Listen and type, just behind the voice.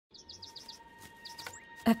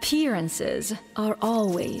Appearances are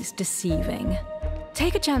always deceiving.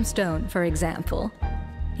 Take a gemstone, for example.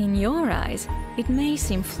 In your eyes, it may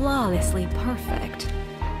seem flawlessly perfect,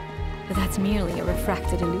 but that's merely a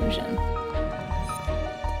refracted illusion.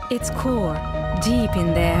 Its core, deep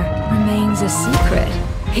in there, remains a secret,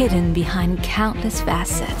 hidden behind countless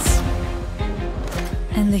facets.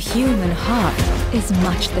 And the human heart is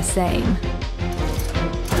much the same.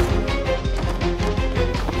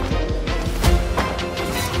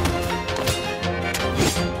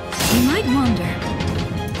 You might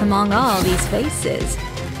wonder, among all these faces,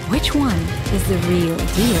 which one is the real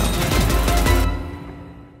deal?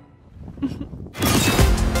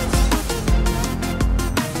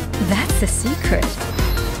 That's the secret.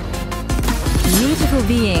 Beautiful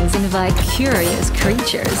beings invite curious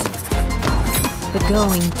creatures, but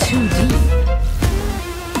going too deep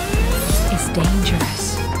is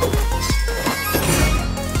dangerous.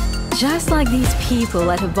 Just like these people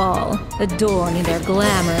at a ball, adorned in their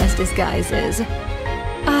glamorous disguises,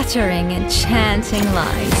 uttering enchanting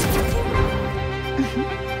lies.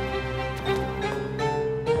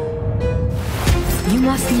 You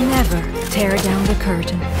must never tear down the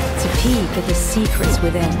curtain to peek at the secrets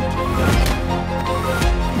within.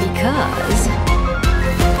 Because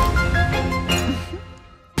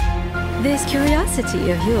this curiosity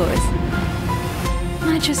of yours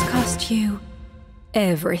might just cost you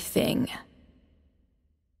everything.